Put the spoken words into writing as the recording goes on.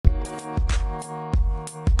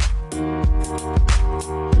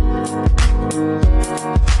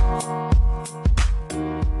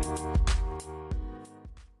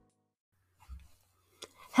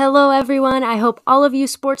Hello, everyone. I hope all of you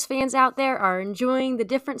sports fans out there are enjoying the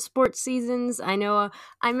different sports seasons. I know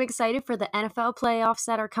I'm excited for the NFL playoffs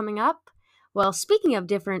that are coming up. Well, speaking of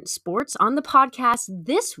different sports, on the podcast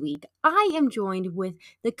this week, I am joined with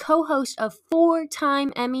the co host of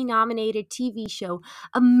four-time Emmy nominated TV show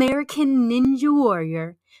American Ninja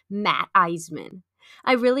Warrior, Matt Eisman.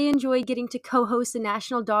 I really enjoyed getting to co host the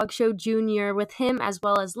National Dog Show Junior with him, as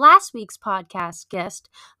well as last week's podcast guest,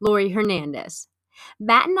 Lori Hernandez.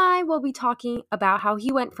 Matt and I will be talking about how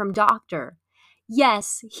he went from doctor,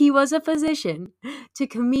 yes, he was a physician, to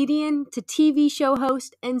comedian, to TV show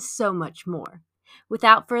host, and so much more.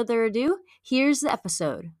 Without further ado, here's the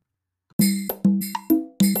episode.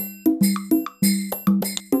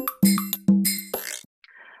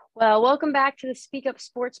 Well, welcome back to the Speak Up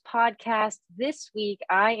Sports podcast. This week,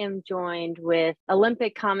 I am joined with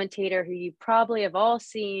Olympic commentator who you probably have all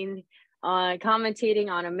seen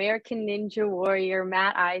commentating on American Ninja Warrior,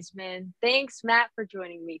 Matt Eisman. Thanks, Matt, for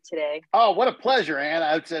joining me today. Oh, what a pleasure,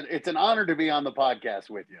 Anna. It's an honor to be on the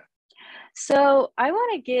podcast with you. So I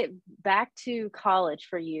want to get back to college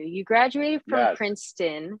for you. You graduated from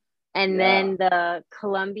Princeton and then the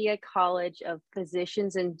Columbia College of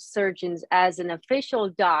Physicians and Surgeons as an official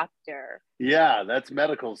doctor. Yeah, that's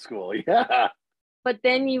medical school. Yeah. But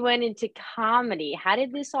then you went into comedy. How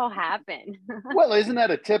did this all happen? Well, isn't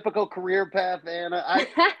that a typical career path, Anna?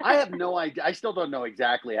 I have no idea. I still don't know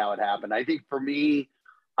exactly how it happened. I think for me,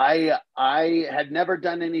 I had never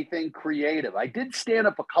done anything creative. I did stand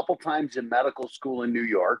up a couple times in medical school in New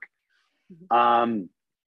York, but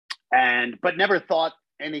never thought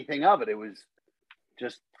anything of it. It was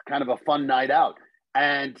just kind of a fun night out.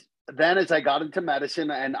 And then as I got into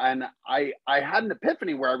medicine, and I had an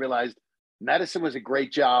epiphany where I realized medicine was a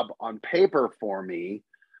great job on paper for me,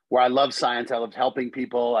 where I love science. I loved helping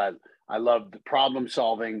people. I loved problem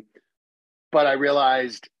solving. But I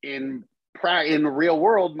realized in the real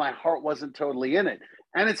world, my heart wasn't totally in it.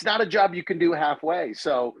 And it's not a job you can do halfway.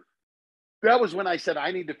 So that was when I said,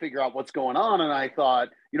 I need to figure out what's going on. And I thought,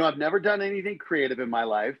 I've never done anything creative in my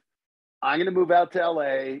life. I'm going to move out to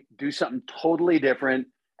LA, do something totally different,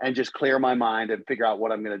 and just clear my mind and figure out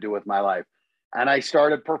what I'm going to do with my life. And I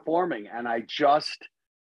started performing, and I just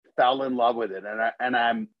fell in love with it. And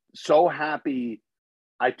I'm so happy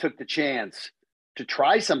I took the chance to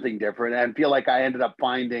try something different and feel like I ended up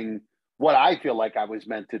finding what I feel like I was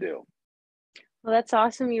meant to do. Well, that's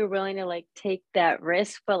awesome. You were willing to take that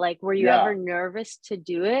risk, but were you ever nervous to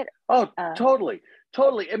do it? Oh, totally.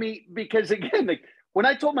 I mean, because again, when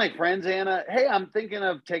I told my friends, Anna, hey, I'm thinking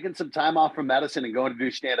of taking some time off from medicine and going to do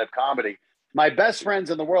stand-up comedy, my best friends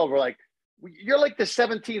in the world were like, you're like the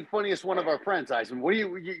 17th funniest one of our friends, Eisman. What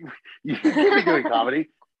are you can't be doing comedy.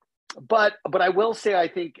 But I will say, I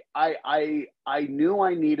think I knew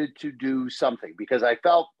I needed to do something because I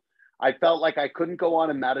felt like I couldn't go on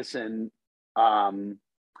in medicine,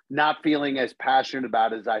 not feeling as passionate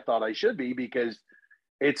about it as I thought I should be, because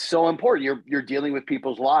it's so important. You're dealing with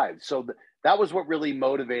people's lives. So that was what really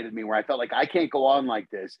motivated me, where I felt like I can't go on like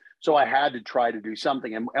this. So I had to try to do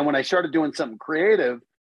something. And when I started doing something creative,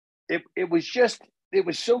 it was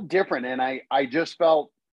so different. And I felt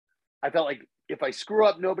like if I screw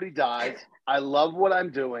up, nobody dies. I love what I'm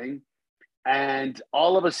doing. And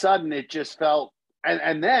all of a sudden it just felt,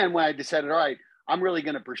 and then when I decided, all right, I'm really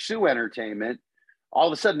going to pursue entertainment, all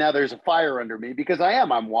of a sudden now there's a fire under me, because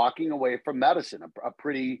I'm walking away from medicine, a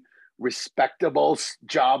pretty respectable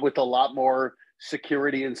job with a lot more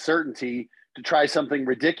security and certainty, to try something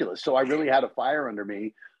ridiculous. So I really had a fire under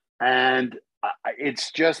me. And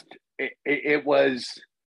it's just, it was,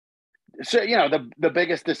 so, the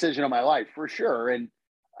biggest decision of my life for sure.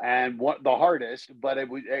 And what the hardest, but it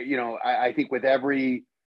was, I think with every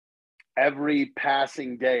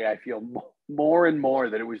passing day, I feel more and more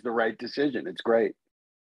that it was the right decision. It's great.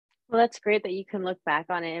 Well, that's great that you can look back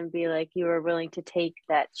on it and be like, you were willing to take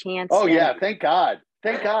that chance. Oh, yeah. Thank God.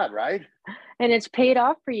 Right. And it's paid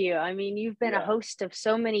off for you. I mean, you've been a host of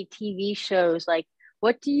so many TV shows.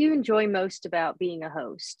 What do you enjoy most about being a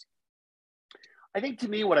host? I think to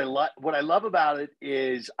me, what I love about it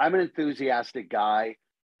is I'm an enthusiastic guy,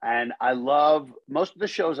 and I love most of the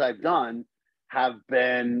shows I've done have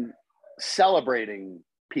been celebrating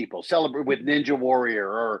people, celebrate with Ninja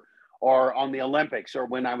Warrior or on the Olympics, or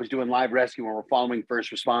when I was doing live rescue and we're following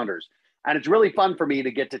first responders. And it's really fun for me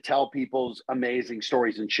to get to tell people's amazing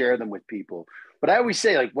stories and share them with people. But I always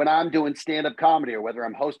say, when I'm doing stand-up comedy, or whether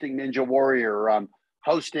I'm hosting Ninja Warrior, or I'm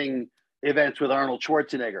hosting events with Arnold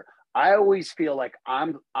Schwarzenegger, I always feel like I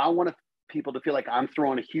want people to feel like I'm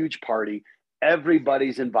throwing a huge party.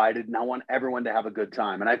 Everybody's invited, and I want everyone to have a good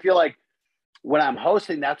time. And I feel like when I'm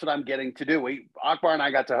hosting, that's what I'm getting to do. Akbar and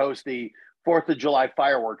I got to host the 4th of July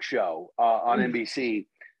fireworks show on NBC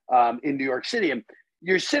in New York City. And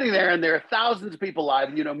you're sitting there and there are thousands of people live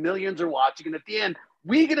and, millions are watching. And at the end,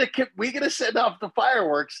 we gonna send off the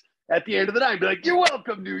fireworks at the end of the night. Be like, you're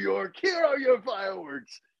welcome, New York. Here are your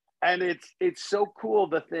fireworks. And it's so cool,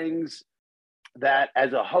 the things that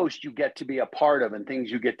as a host you get to be a part of and things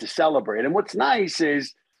you get to celebrate. And what's nice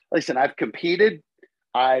is, listen, I've competed,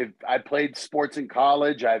 I played sports in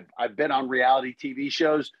college, I've been on reality TV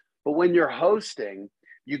shows, but when you're hosting,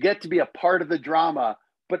 you get to be a part of the drama.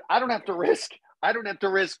 But I don't have to risk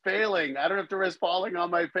failing. I don't have to risk falling on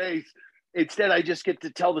my face. Instead, I just get to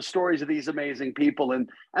tell the stories of these amazing people, and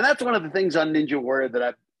that's one of the things on Ninja Warrior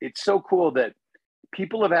that it's so cool that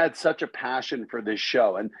people have had such a passion for this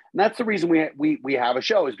show. And that's the reason we have a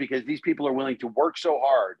show, is because these people are willing to work so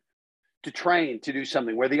hard to train, to do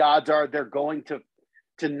something where the odds are they're going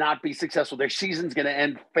to not be successful. Their season's going to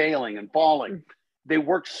end failing and falling. They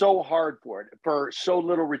work so hard for it for so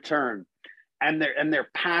little return, and their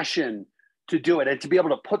passion to do it and to be able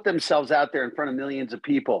to put themselves out there in front of millions of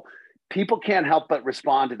people. People can't help but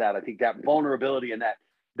respond to that. I think that vulnerability and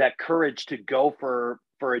that courage to go for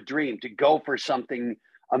a dream, to go for something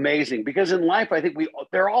amazing. Because in life, I think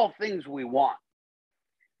they're all things we want.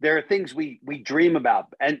 There are things we dream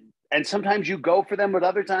about, and sometimes you go for them, but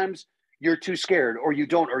other times you're too scared, or you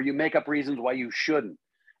don't, or you make up reasons why you shouldn't.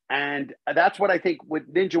 And that's what I think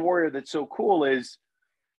with Ninja Warrior that's so cool is,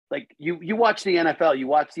 like, you watch the NFL, you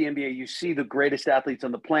watch the NBA, you see the greatest athletes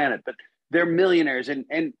on the planet, but they're millionaires.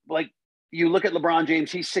 And like, you look at LeBron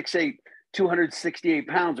James, he's 6'8", 268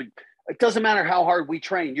 pounds. Like, it doesn't matter how hard we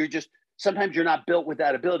train. Sometimes you're not built with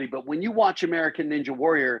that ability. But when you watch American Ninja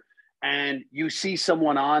Warrior and you see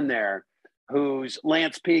someone on there who's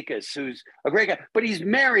Lance Picas, who's a great guy, but he's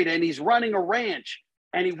married and he's running a ranch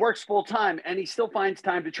and he works full time and he still finds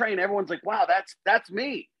time to train. Everyone's like, wow, that's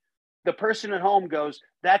me. The person at home goes,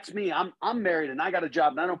 that's me. I'm married and I got a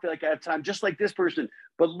job and I don't feel like I have time, just like this person.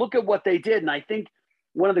 But look at what they did. And I think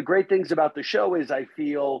one of the great things about the show is, I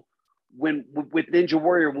feel, with Ninja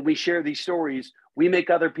Warrior, when we share these stories, we make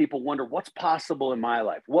other people wonder, what's possible in my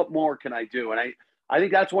life? What more can I do? And I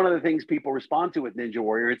think that's one of the things people respond to with Ninja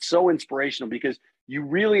Warrior. It's so inspirational because you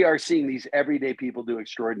really are seeing these everyday people do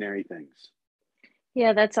extraordinary things.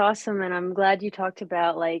 Yeah, that's awesome. And I'm glad you talked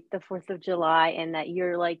about like the 4th of July and that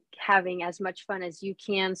you're like having as much fun as you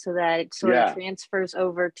can so that it sort of transfers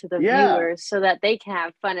over to the viewers so that they can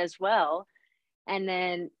have fun as well. And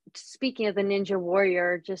then speaking of the Ninja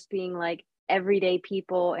Warrior, just being like everyday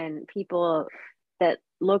people and people that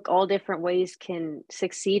look all different ways can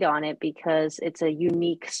succeed on it because it's a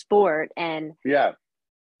unique sport. And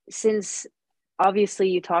since obviously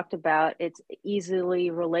you talked about it's easily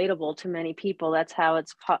relatable to many people, that's how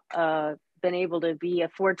it's been able to be a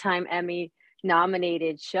 4-time Emmy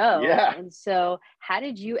nominated show. And so how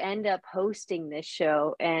did you end up hosting this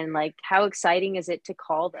show, and like how exciting is it to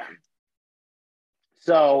call them?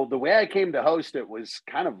 So the way I came to host it was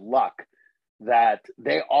kind of luck, that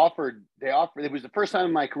they offered, it was the first time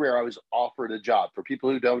in my career I was offered a job. For people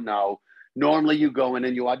who don't know, normally you go in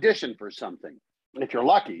and you audition for something. If you're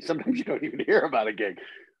lucky, sometimes you don't even hear about a gig.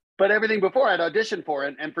 But everything before I'd auditioned for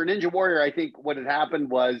it. And for Ninja Warrior, I think what had happened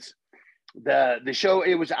was the show,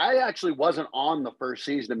 I actually wasn't on the first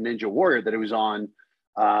season of Ninja Warrior that it was on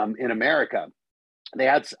in America. They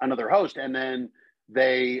had another host, and then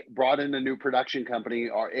they brought in a new production company,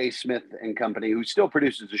 or A. Smith and Company, who still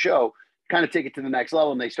produces the show, kind of take it to the next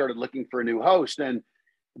level. And they started looking for a new host, and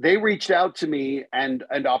they reached out to me and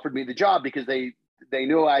offered me the job because they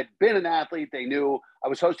knew I'd been an athlete. They knew I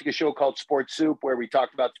was hosting a show called Sports Soup, where we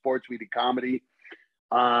talked about sports. We did comedy.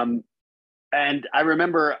 And I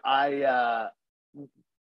remember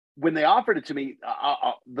when they offered it to me,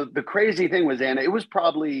 the crazy thing was, Anna, it was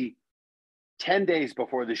probably 10 days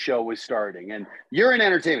before the show was starting. And you're in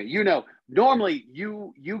entertainment, normally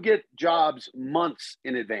you get jobs months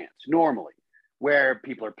in advance, normally, where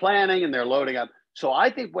people are planning and they're loading up. So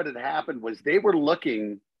I think what had happened was they were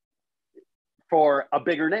looking for a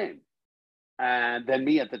bigger name than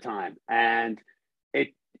me at the time. And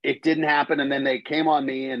it didn't happen. And then they came on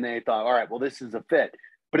me and they thought, all right, well, this is a fit.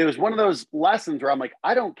 But it was one of those lessons where I'm like,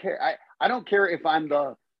 I don't care. I don't care if I'm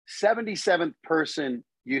the 77th person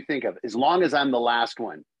you think of, as long as I'm the last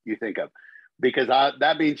one you think of, because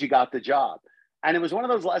that means you got the job. And it was one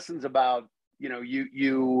of those lessons about,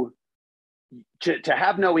 to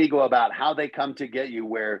have no ego about how they come to get you,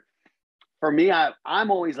 where for me,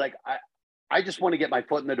 I'm always like, I just want to get my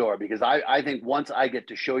foot in the door, because I think once I get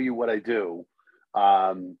to show you what I do,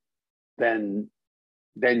 then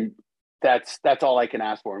that's all I can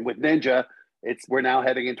ask for. And with Ninja, we're now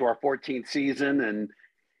heading into our 14th season,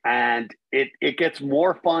 and it gets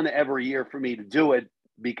more fun every year for me to do it,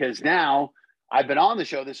 because now I've been on the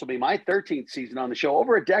show. This will be my 13th season on the show.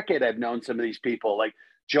 Over a decade, I've known some of these people, like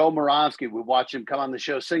Joe Moravsky. We watched him come on the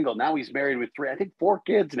show single. Now he's married with I think 4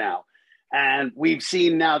 kids now. And we've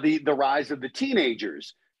seen now the rise of the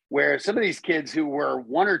teenagers, where some of these kids who were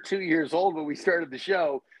 1 or 2 years old when we started the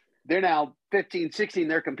show, they're now 15, 16.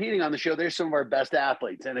 They're competing on the show. They're some of our best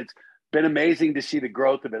athletes. And it's been amazing to see the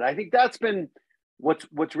growth of it. I think that's been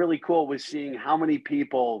what's really cool, was seeing how many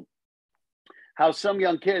people, how some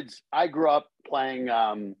young kids, I grew up playing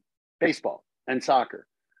baseball and soccer.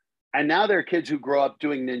 And now there are kids who grow up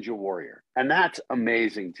doing Ninja Warrior. And that's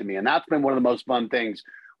amazing to me. And that's been one of the most fun things,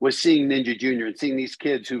 was seeing Ninja Junior and seeing these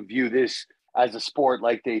kids who view this as a sport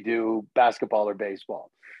like they do basketball or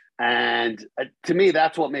baseball. And to me,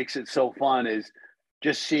 that's what makes it so fun, is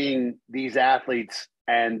just seeing these athletes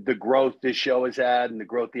and the growth this show has had and the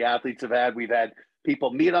growth the athletes have had. We've had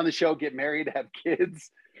people meet on the show, get married, have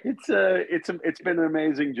kids. It's been an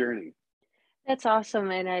amazing journey. That's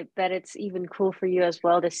awesome. And I bet it's even cool for you as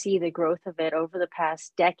well to see the growth of it over the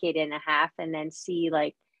past decade and a half, and then see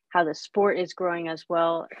like how the sport is growing as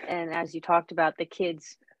well. And as you talked about, the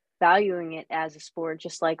kids valuing it as a sport,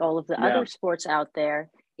 just like all of the other sports out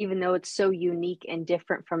there, even though it's so unique and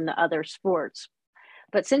different from the other sports.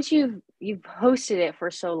 But since you've hosted it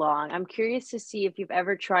for so long, I'm curious to see if you've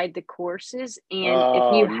ever tried the courses, and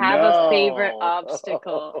if you have a favorite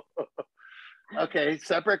obstacle. Okay,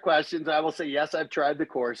 separate questions. I will say, yes, I've tried the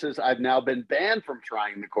courses. I've now been banned from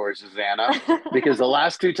trying the courses, Anna, because the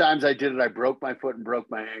last 2 times I did it, I broke my foot and broke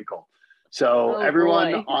my ankle. So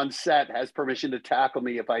everyone on set has permission to tackle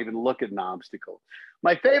me if I even look at an obstacle.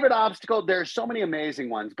 My favorite obstacle, there are so many amazing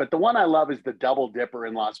ones, but the one I love is the Double Dipper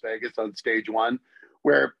in Las Vegas on stage 1,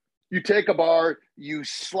 where you take a bar, you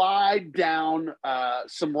slide down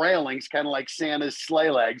some railings, kind of like Santa's sleigh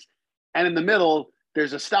legs, and in the middle,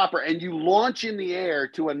 there's a stopper, and you launch in the air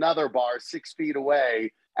to another bar 6 feet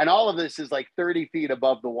away. And all of this is like 30 feet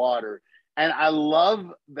above the water. And I love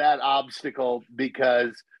that obstacle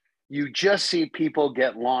because you just see people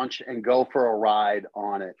get launched and go for a ride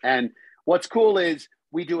on it. And what's cool is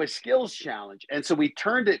we do a skills challenge. And so we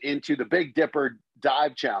turned it into the Big Dipper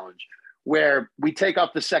dive challenge, where we take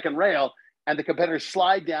off the second rail and the competitors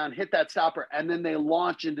slide down, hit that stopper, and then they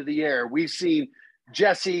launch into the air. We've seen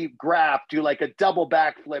Jesse Graff do like a double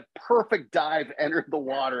backflip, perfect dive, enter the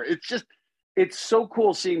water. It's so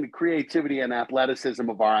cool seeing the creativity and athleticism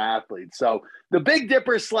of our athletes. So the Big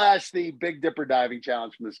Dipper / the Big Dipper diving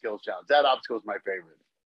challenge from the skills challenge, that obstacle is my favorite.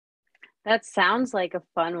 That sounds like a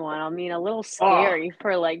fun one. I mean, a little scary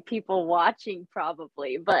for like people watching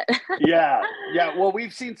probably, but yeah. Well,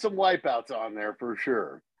 we've seen some wipeouts on there for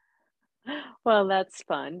sure. Well, that's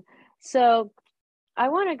fun. So I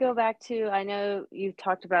want to go back to, I know you've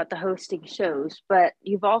talked about the hosting shows, but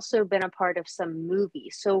you've also been a part of some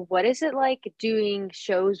movies. So what is it like doing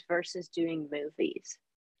shows versus doing movies?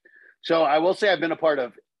 So I will say I've been a part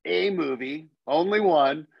of a movie, only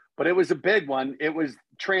one, but it was a big one. It was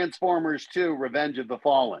Transformers 2, Revenge of the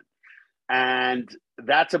Fallen. And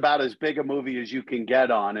that's about as big a movie as you can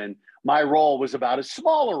get on. And my role was about as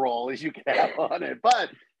small a role as you can have on it.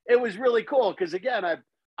 But it was really cool because, again,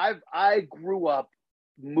 I grew up,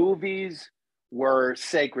 movies were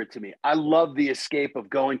sacred to me. I loved the escape of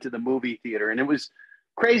going to the movie theater. And it was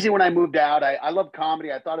crazy when I moved out. I love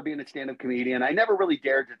comedy. I thought of being a stand-up comedian. I never really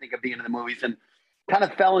dared to think of being in the movies, and kind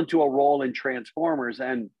of fell into a role in Transformers.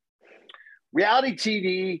 And reality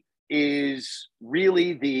TV is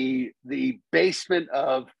really the basement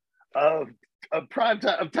of prime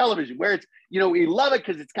time, of television, where it's, we love it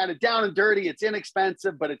because it's kind of down and dirty. It's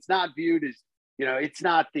inexpensive, but it's not viewed as, it's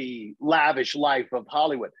not the lavish life of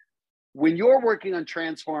Hollywood. When you're working on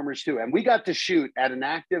Transformers 2, and we got to shoot at an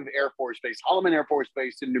active Air Force base, Holloman Air Force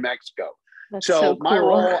Base in New Mexico. That's so cool. My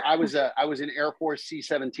role, I was an Air Force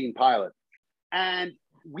C-17 pilot, and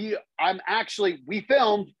we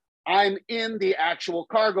filmed. I'm in the actual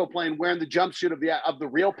cargo plane wearing the jumpsuit of the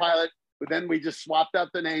real pilot, but then we just swapped out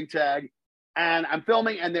the name tag, and I'm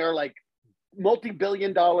filming, and they're like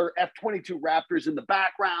multi-billion-dollar F-22 Raptors in the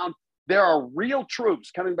background. There are real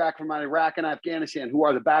troops coming back from Iraq and Afghanistan who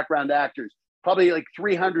are the background actors, probably like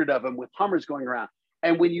 300 of them with Hummers going around.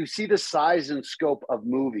 And when you see the size and scope of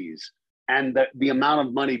movies and the amount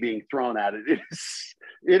of money being thrown at it,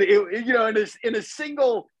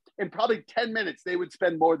 in probably 10 minutes, they would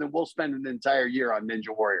spend more than we'll spend an entire year on Ninja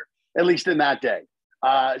Warrior, at least in that day.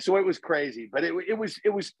 So it was crazy, but it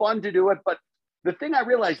was fun to do it. But the thing I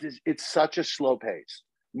realized is it's such a slow pace.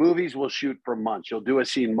 Movies will shoot for months. You'll do a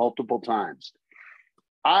scene multiple times.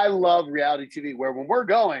 I love reality TV where when we're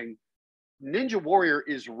going, Ninja Warrior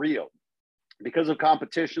is real because of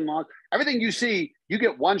competition laws. Everything you see, you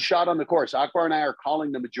get one shot on the course. Akbar and I are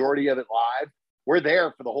calling the majority of it live. We're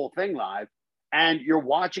there for the whole thing live, and you're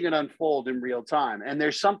watching it unfold in real time. And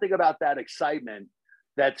there's something about that excitement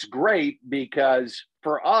that's great because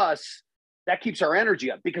for us, that keeps our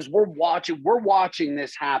energy up because we're watching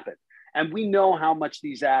this happen. And we know how much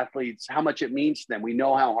these athletes, how much it means to them. We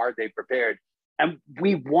know how hard they prepared and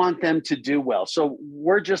we want them to do well. So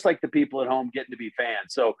we're just like the people at home getting to be fans.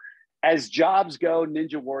 So as jobs go,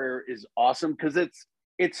 Ninja Warrior is awesome because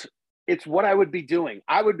it's what I would be doing.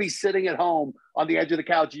 I would be sitting at home on the edge of the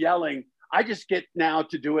couch yelling. I just get now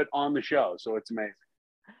to do it on the show. So it's amazing.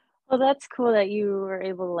 Well, that's cool that you were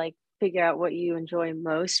able to like figure out what you enjoy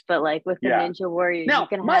most. But like with the Yeah. Ninja Warrior, you Now,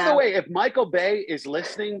 can by the have. way, if Michael Bay is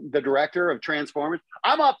listening, the director of Transformers,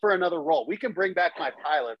 I'm up for another role. We can bring back my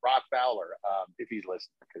pilot, Rock Fowler, if he's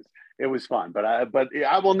listening, because it was fun. But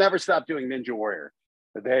I will never stop doing Ninja Warrior.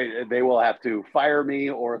 They will have to fire me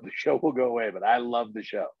or the show will go away. But I love the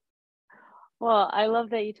show. Well, I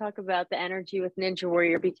love that you talk about the energy with Ninja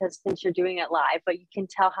Warrior because since you're doing it live, but you can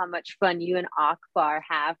tell how much fun you and Akbar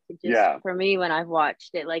have. Just Yeah. for me, when I've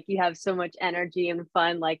watched it, like you have so much energy and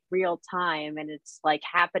fun, like real time, and it's like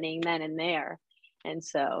happening then and there. And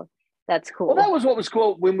so that's Well, that cool. was what was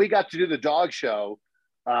cool when we got to do the dog show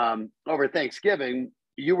over Thanksgiving.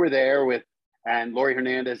 You were there with, and Lori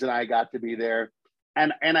Hernandez and I got to be there.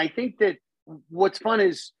 And I think that what's fun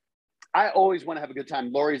is I always want to have a good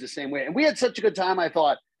time. Lori's the same way. And we had such a good time, I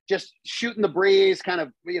thought, just shooting the breeze, kind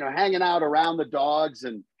of, hanging out around the dogs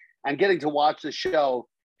and getting to watch the show.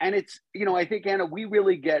 And it's, I think, Anna, we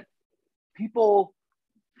really get people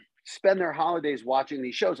spend their holidays watching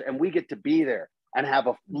these shows and we get to be there and have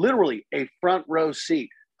literally a front row seat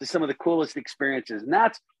to some of the coolest experiences. And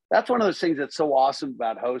that's one of those things that's so awesome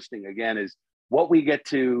about hosting, again, is what we get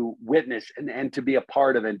to witness and to be a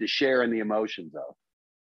part of and to share in the emotions of.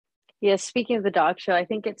 Yeah, speaking of the dog show, I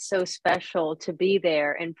think it's so special to be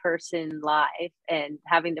there in person live and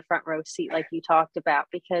having the front row seat like you talked about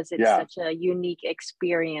because it's Yeah. such a unique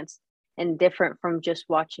experience and different from just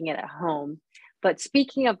watching it at home. But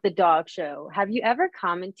speaking of the dog show, have you ever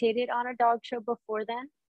commentated on a dog show before then?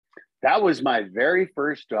 That was my very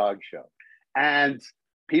first dog show. And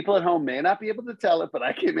people at home may not be able to tell it, but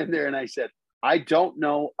I came in there and I said, I don't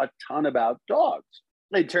know a ton about dogs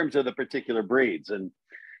in terms of the particular breeds. And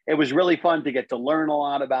it was really fun to get to learn a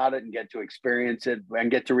lot about it and get to experience it and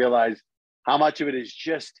get to realize how much of it is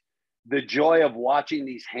just the joy of watching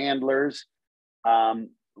these handlers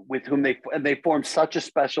with whom they form such a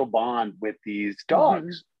special bond with these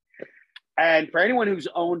dogs. Mm-hmm. And for anyone who's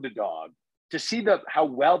owned a dog, to see how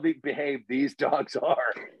well behaved these dogs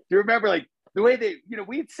are. Do you remember like the way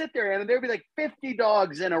we'd sit there and there'd be like 50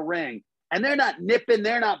 dogs in a ring and they're not nipping,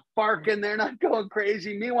 they're not barking, they're not going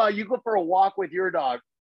crazy. Meanwhile, you go for a walk with your dog.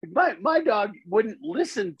 My dog wouldn't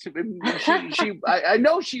listen to me. I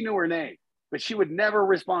know she knew her name, but she would never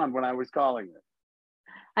respond when I was calling her.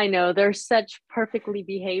 I know they're such perfectly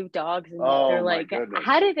behaved dogs, and they're like,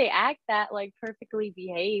 how do they act that like perfectly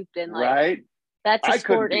behaved? And like, right? That's a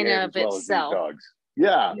sport in and of itself. Dogs.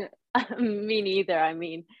 Yeah, me neither. I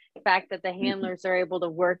mean, the fact that the handlers are able to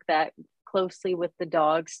work that closely with the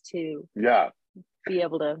dogs to be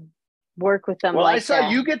able to work with them. Well, like I saw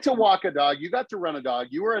that. You get to walk a dog. You got to run a dog.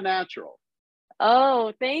 You were a natural.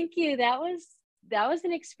 Oh, thank you. That was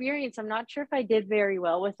an experience. I'm not sure if I did very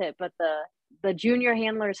well with it, but the junior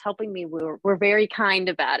handlers helping me were very kind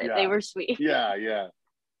about it. Yeah. They were sweet. Yeah.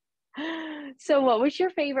 So what was your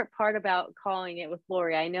favorite part about calling it with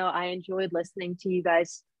Lori? I know I enjoyed listening to you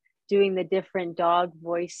guys doing the different dog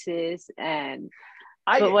voices and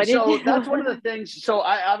that's one of the things. So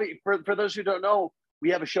I mean, for those who don't know, we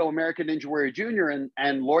have a show, American Ninja Warrior Jr.,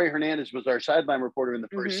 and Lori Hernandez was our sideline reporter in the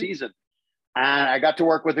first season. And I got to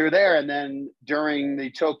work with her there. And then during the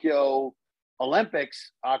Tokyo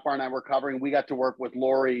Olympics, Akbar and I were covering, we got to work with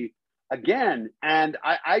Lori again. And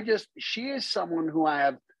she is someone who I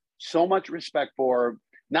have so much respect for,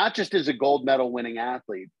 not just as a gold medal winning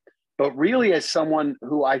athlete, but really as someone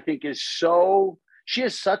who I think she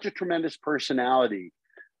has such a tremendous personality.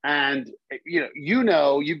 And,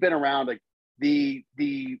 you've been around like the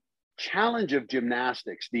challenge of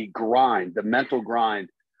gymnastics, the grind, the mental grind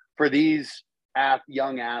for these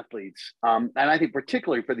young athletes. And I think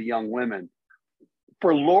particularly for the young women,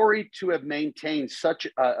 for Lori to have maintained such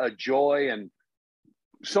a joy and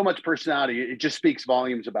so much personality, it just speaks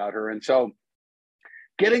volumes about her. And so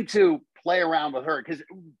getting to play around with her, because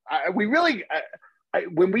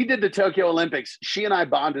when we did the Tokyo Olympics, she and I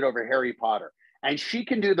bonded over Harry Potter. and she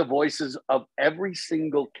can do the voices of every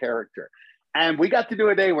single character. And we got to do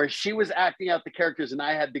a day where she was acting out the characters and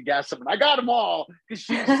I had to guess them, and I got them all because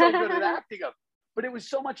she's so good at acting them. But it was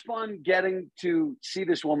so much fun getting to see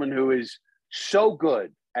this woman who is so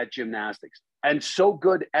good at gymnastics and so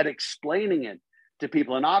good at explaining it to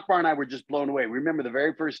people. And Akbar and I were just blown away. Remember the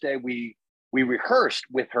very first day we rehearsed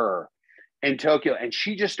with her in Tokyo, and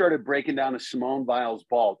she just started breaking down a Simone Biles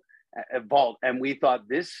vault, and we thought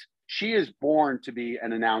she is born to be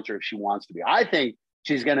an announcer if she wants to be. I think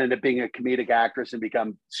she's going to end up being a comedic actress and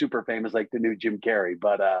become super famous like the new Jim Carrey.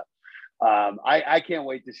 But I can't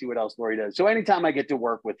wait to see what else Lori does. So anytime I get to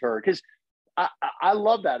work with her, because I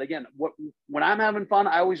love that. Again, when I'm having fun,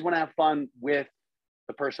 I always want to have fun with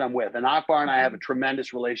the person I'm with. And Akbar and I have a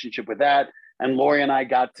tremendous relationship with that. And Lori and I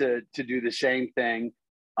got to do the same thing.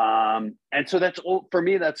 And so for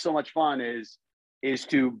me, that's so much fun is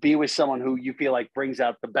to be with someone who you feel like brings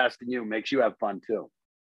out the best in you, makes you have fun too.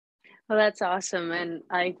 Well, that's awesome. And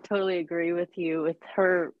I totally agree with you with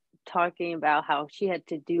her talking about how she had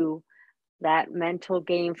to do that mental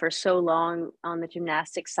game for so long on the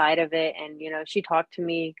gymnastics side of it. And, she talked to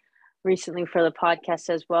me recently for the podcast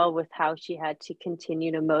as well with how she had to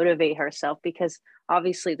continue to motivate herself because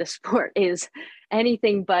obviously the sport is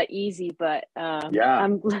anything but easy. But yeah,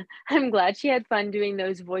 I'm glad she had fun doing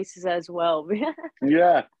those voices as well.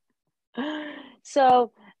 Yeah.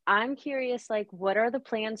 So I'm curious, what are the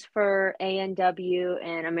plans for ANW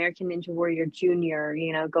and American Ninja Warrior Junior,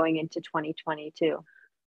 going into 2022?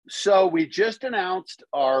 So we just announced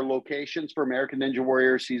our locations for American Ninja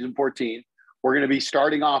Warrior season 14. We're going to be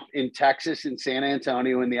starting off in Texas, in San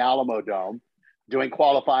Antonio, in the Alamo Dome, doing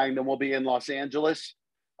qualifying. Then we'll be in Los Angeles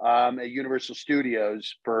at Universal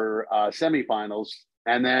Studios for semifinals.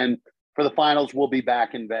 And then for the finals, we'll be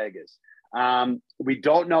back in Vegas. We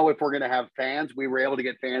don't know if we're going to have fans. We were able to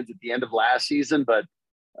get fans at the end of last season, but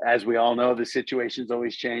as we all know, the situation's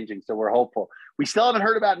always changing. So we're hopeful. We still haven't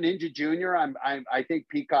heard about Ninja Junior. I think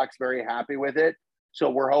Peacock's very happy with it.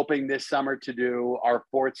 So we're hoping this summer to do our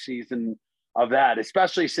 4th season of that,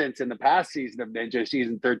 especially since in the past season of Ninja,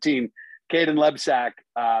 season 13, Caden Lebsack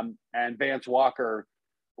and Vance Walker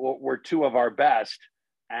were 2 of our best.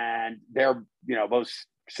 And they're, both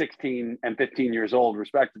 16 and 15 years old,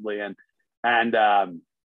 respectively. And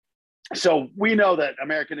so we know that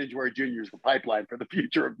American Ninja Warrior Junior is the pipeline for the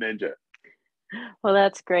future of Ninja. Well,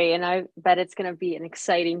 that's great. And I bet it's going to be an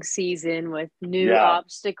exciting season with new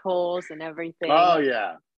obstacles and everything. Oh,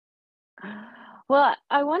 yeah. Well,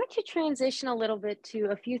 I wanted to transition a little bit to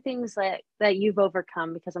a few things that you've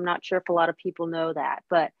overcome, because I'm not sure if a lot of people know that,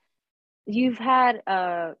 but you've had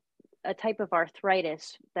a type of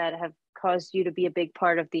arthritis that have caused you to be a big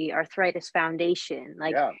part of the Arthritis Foundation.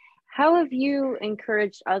 How have you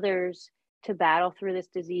encouraged others to battle through this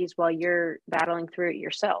disease while you're battling through it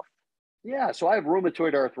yourself? Yeah, so I have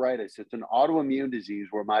rheumatoid arthritis. It's an autoimmune disease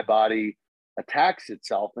where my body attacks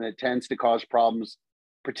itself, and it tends to cause problems,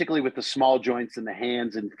 particularly with the small joints in the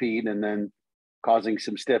hands and feet, and then causing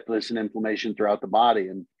some stiffness and inflammation throughout the body.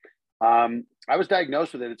 And I was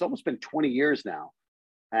diagnosed with it. It's almost been 20 years now.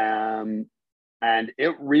 And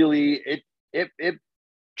it really, it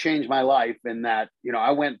changed my life in that,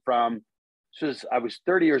 I went from, I was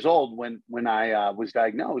 30 years old when I was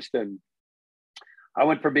diagnosed, and I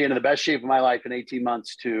went from being in the best shape of my life in 18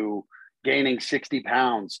 months to gaining 60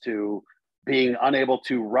 pounds, to being unable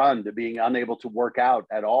to run, to being unable to work out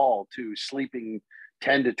at all, to sleeping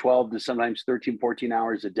 10 to 12 to sometimes 13, 14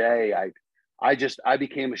 hours a day. I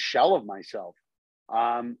became a shell of myself.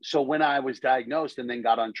 So when I was diagnosed and then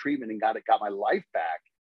got on treatment and got my life back,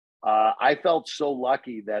 I felt so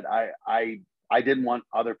lucky that I didn't want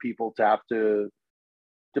other people to have to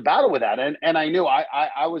battle with that. And I knew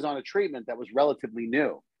I was on a treatment that was relatively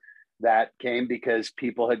new, that came because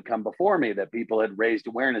people had come before me, that people had raised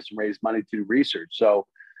awareness and raised money to do research. So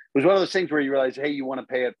it was one of those things where you realize, hey, you want to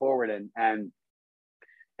pay it forward and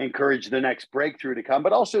encourage the next breakthrough to come,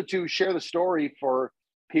 but also to share the story for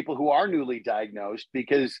people who are newly diagnosed.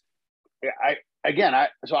 Because I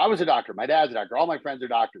was a doctor. My dad's a doctor. All my friends are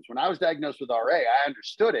doctors. When I was diagnosed with RA, I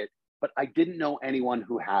understood it, but I didn't know anyone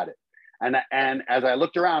who had it. And as I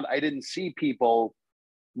looked around, I didn't see people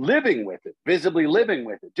living with it, visibly living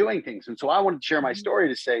with it, doing things. And so I wanted to share my story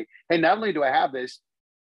to say, hey, not only do I have this,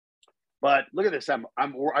 but look at this.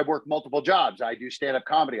 I work multiple jobs. I do stand-up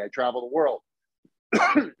comedy. I travel the world.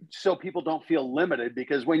 So people don't feel limited,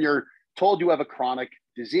 because when you're told you have a chronic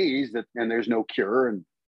disease and there's no cure, and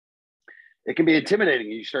it can be intimidating,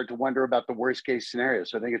 and you start to wonder about the worst case scenario.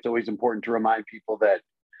 So I think it's always important to remind people that,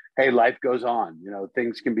 hey, life goes on.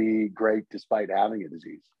 Things can be great despite having a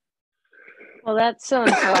disease. Well, that's so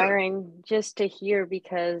inspiring just to hear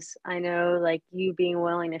because I know like you being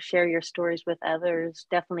willing to share your stories with others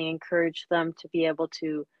definitely encourage them to be able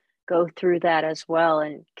to go through that as well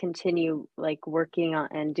and continue like working on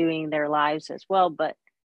and doing their lives as well. But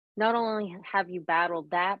not only have you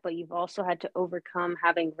battled that, but you've also had to overcome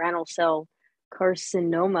having renal cell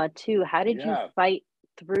carcinoma too. How did you Yeah. fight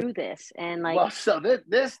through this? And like, Well, so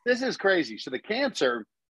this is crazy. So the cancer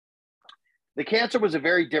was a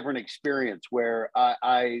very different experience where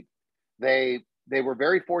they they were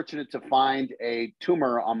very fortunate to find a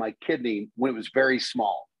tumor on my kidney when it was very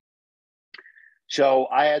small. So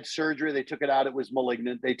I had surgery. They took it out. It was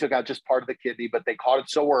malignant. They took out just part of the kidney, but they caught it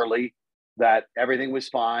so early that everything was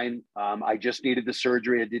fine. I just needed the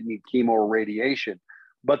surgery. I didn't need chemo or radiation.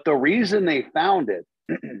 But the reason they found it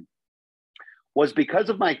was because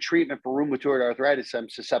of my treatment for rheumatoid arthritis. I'm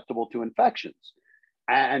susceptible to infections.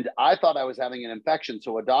 And I thought I was having an infection.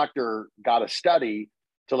 So a doctor got a study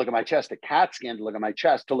to look at my chest, a CAT scan to look at my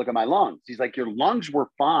chest, to look at my lungs. He's like, your lungs were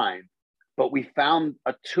fine, but we found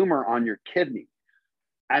a tumor on your kidney.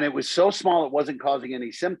 And it was so small, it wasn't causing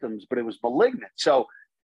any symptoms, but it was malignant. So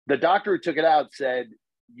the doctor who took it out said,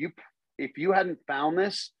 if you hadn't found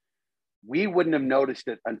this, we wouldn't have noticed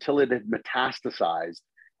it until it had metastasized,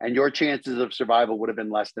 and your chances of survival would have been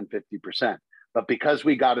less than 50%. But because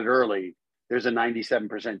we got it early, there's a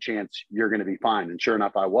 97% chance you're going to be fine. And sure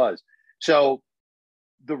enough, I was. So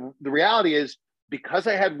the reality is, because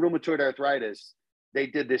I had rheumatoid arthritis, they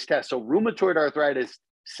did this test. So rheumatoid arthritis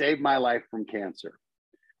saved my life from cancer,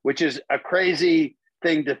 which is a crazy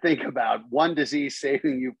thing to think about, one disease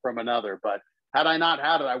saving you from another. But had I not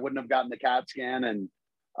had it, I wouldn't have gotten the CAT scan, and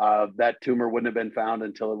that tumor wouldn't have been found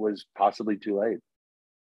until it was possibly too late.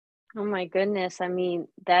 oh my goodness, I mean,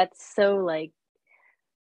 that's so like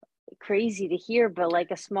crazy to hear, but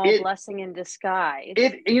like a small It blessing in disguise.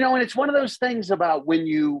 it you know, and it's one of those things about when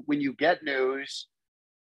you get news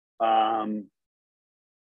um,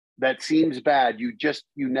 that seems bad, you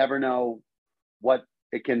never know what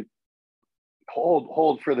it can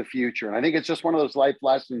hold for the future. And I think it's just one of those life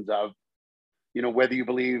lessons of, whether you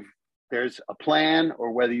believe there's a plan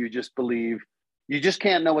or whether you just believe you just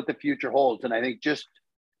can't know what the future holds. And I think just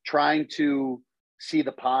trying to see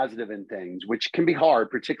the positive in things, which can be hard,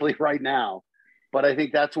 particularly right now. But I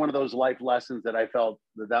think that's one of those life lessons that I felt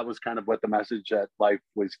that was kind of what the message that life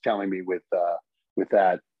was telling me with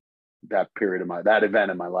that period of that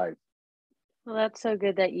event in my life. Well, that's so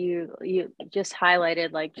good that you just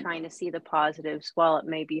highlighted like trying to see the positives while it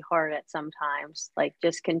may be hard at sometimes, like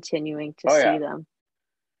just continuing to Oh see yeah, them.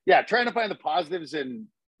 yeah, trying to find the positives in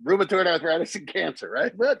rheumatoid arthritis and cancer,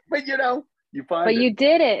 right? But you But find it. you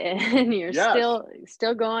did it and you're Yes,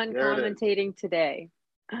 still going there it is. commentating today.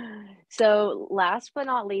 So, last but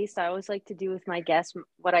not least, I always like to do with my guests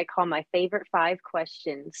what I call my favorite five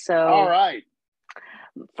questions. All So, right.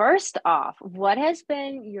 first off, what has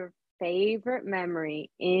been your favorite memory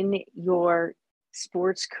in your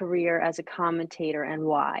sports career as a commentator and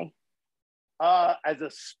why? As a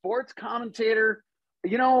sports commentator,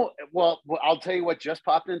 well, I'll tell you what just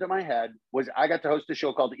popped into my head was I got to host a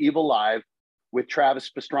show called Evil Live with Travis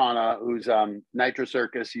Pastrana, who's Nitro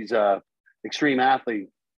Circus. He's a extreme athlete.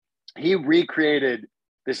 He recreated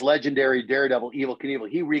this legendary Daredevil, Evil Knievel.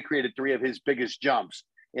 He recreated three of his biggest jumps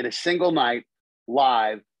in a single night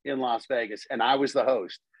live in Las Vegas, and I was the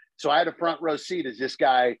host. So I had a front row seat as this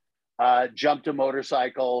guy jumped a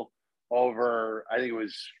motorcycle over, I think it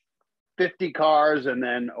was 50 cars and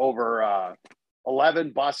then over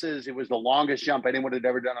 11 buses. It was the longest jump anyone had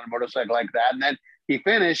ever done on a motorcycle like that. And then he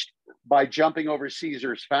finished by jumping over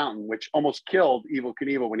Caesar's Fountain, which almost killed Evil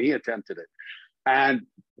Knievel when he attempted it. And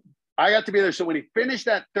I got to be there. So when he finished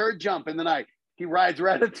that third jump in the night, he rides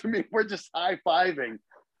right up to me. We're just high-fiving.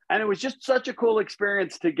 And it was just such a cool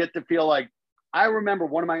experience to get to feel like, I remember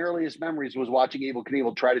one of my earliest memories was watching Evil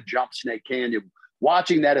Knievel try to jump Snake Canyon,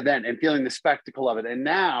 watching that event and feeling the spectacle of it. And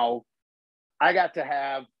now I got to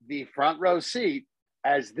have the front row seat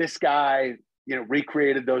as this guy,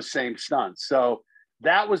 recreated those same stunts. So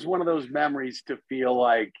that was one of those memories to feel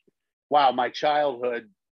like, wow, my childhood,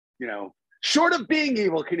 short of being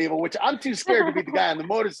Evil Knievel, which I'm too scared to be the guy on the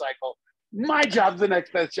motorcycle, my job's the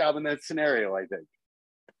next best job in that scenario, I think.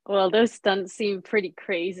 Well, those stunts seem pretty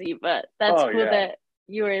crazy, but that's Oh, cool yeah. that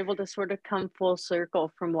you were able to sort of come full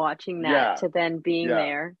circle from watching that Yeah. to then being Yeah.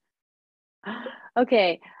 there.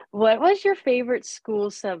 Okay, what was your favorite school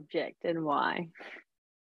subject and why?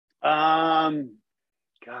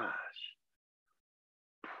 Gosh,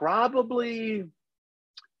 probably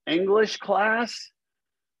English class,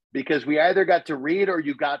 because we either got to read or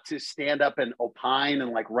you got to stand up and opine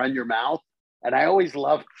and like run your mouth. And I always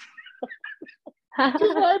loved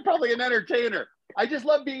Just why I'm probably an entertainer. I just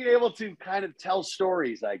love being able to kind of tell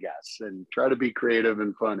stories, I guess, and try to be creative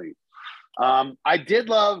and funny. I didn't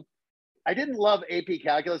love AP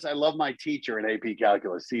Calculus. I love my teacher in AP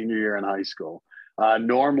Calculus, senior year in high school,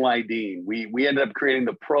 Norm Lydeen. We ended up creating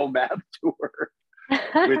the Pro Math Tour,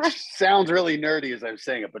 which sounds really nerdy as I'm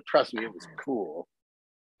saying it, but trust me, it was cool.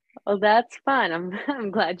 Well, that's fun.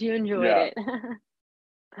 I'm glad you enjoyed it.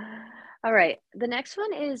 All right. The next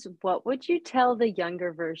one is, what would you tell the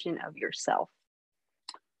younger version of yourself?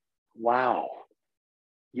 Wow.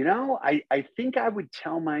 I think I would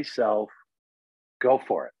tell myself, go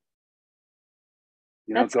for it.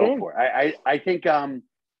 That's go good. for it. I think,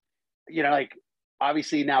 like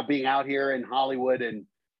obviously now being out here in Hollywood and,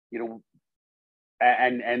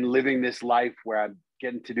 and living this life where I'm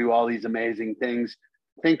getting to do all these amazing things,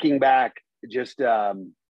 thinking back just to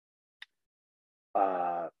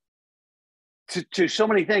so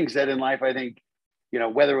many things that in life, I think,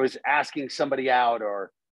 whether it was asking somebody out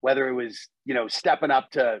or whether it was, stepping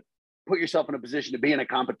up to put yourself in a position to be in a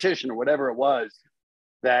competition or whatever it was,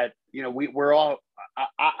 that, we're all,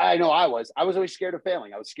 I know I was always scared of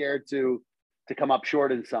failing. I was scared to come up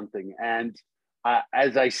short in something. And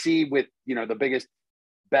as I see with, the biggest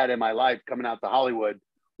bet in my life coming out to Hollywood,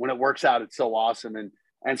 when it works out, it's so awesome.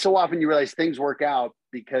 And so often you realize things work out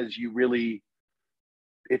because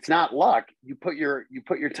it's not luck. You put your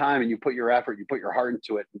time and you put your effort, you put your heart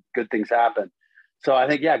into it, and good things happen. So I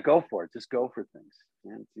think, go for it. Just go for things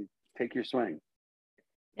and take your swing.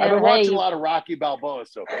 I've been watching a lot of Rocky Balboa,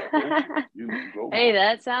 so you go. Hey,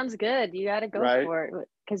 that sounds good. You got to go for it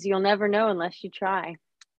because you'll never know unless you try.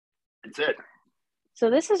 That's it. So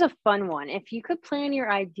this is a fun one. If you could plan your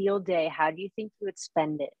ideal day, how do you think you would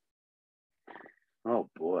spend it? Oh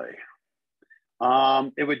boy.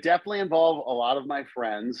 It would definitely involve a lot of my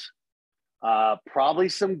friends, probably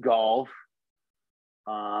some golf.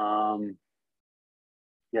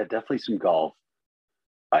 Definitely some golf.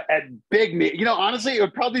 At big meal, honestly, it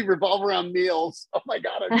would probably revolve around meals. Oh my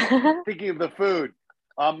God, I'm thinking of the food.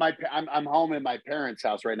 I'm home in my parents'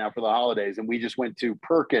 house right now for the holidays, and we just went to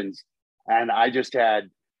Perkins, and I just had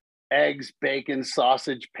eggs, bacon,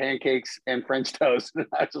 sausage, pancakes, and French toast. And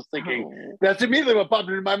I was just thinking, that's immediately what popped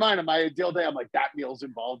into my mind. On my ideal day, I'm like, that meal's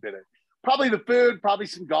involved in it. Probably the food, probably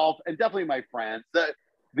some golf, and definitely my friends. The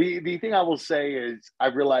thing I will say is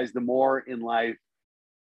I've realized the more in life,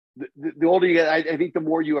 the older you get, I think the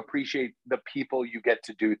more you appreciate the people you get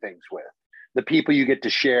to do things with, the people you get to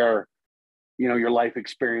share, your life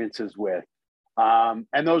experiences with. And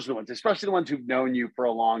those are the ones, especially the ones who've known you for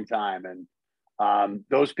a long time. And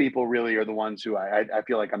those people really are the ones who I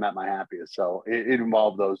feel like I'm at my happiest. So it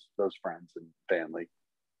involved those friends and family.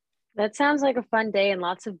 That sounds like a fun day and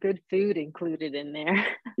lots of good food included in there.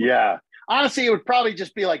 Yeah. Honestly, it would probably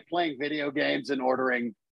just be like playing video games and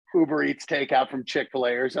ordering Uber Eats takeout from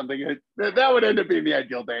Chick-fil-A or something. That would end up being the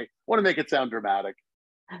ideal day. I want to make it sound dramatic.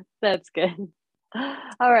 That's good.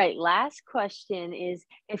 All right. Last question is,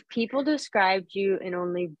 if people described you in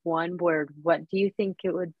only one word, what do you think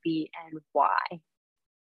it would be and why?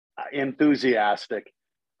 Enthusiastic.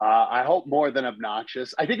 I hope more than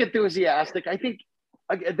obnoxious. I think enthusiastic. I think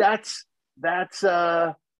that's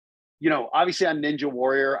obviously I'm Ninja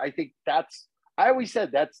Warrior. I think I always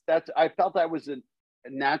said I felt I was a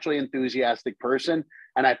naturally enthusiastic person,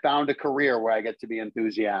 and I found a career where I get to be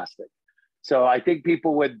enthusiastic. So I think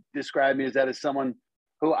people would describe me as someone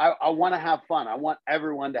who I want to have fun. I want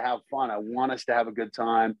everyone to have fun. I want us to have a good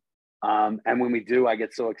time. And when we do, I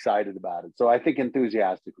get so excited about it. So I think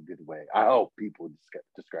enthusiastic would be the way. I hope people would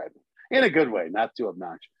describe me in a good way, not too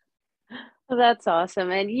obnoxious. Well, that's awesome.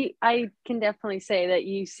 And I can definitely say that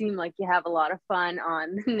you seem like you have a lot of fun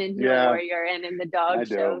on Ninja Warrior and in the dog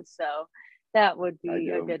show. So that would be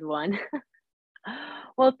a good one.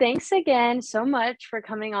 Well, thanks again so much for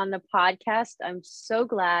coming on the podcast. I'm so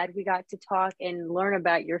glad we got to talk and learn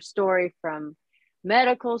about your story from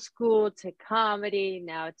medical school to comedy,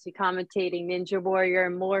 now to commentating Ninja Warrior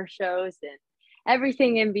and more shows and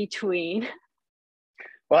everything in between.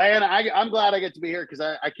 Well, Anna, I'm glad I get to be here because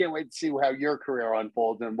I can't wait to see how your career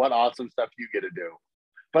unfolds and what awesome stuff you get to do.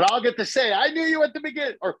 But I'll get to say, I knew you at the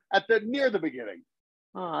beginning or near the beginning.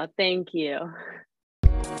 Oh, thank you.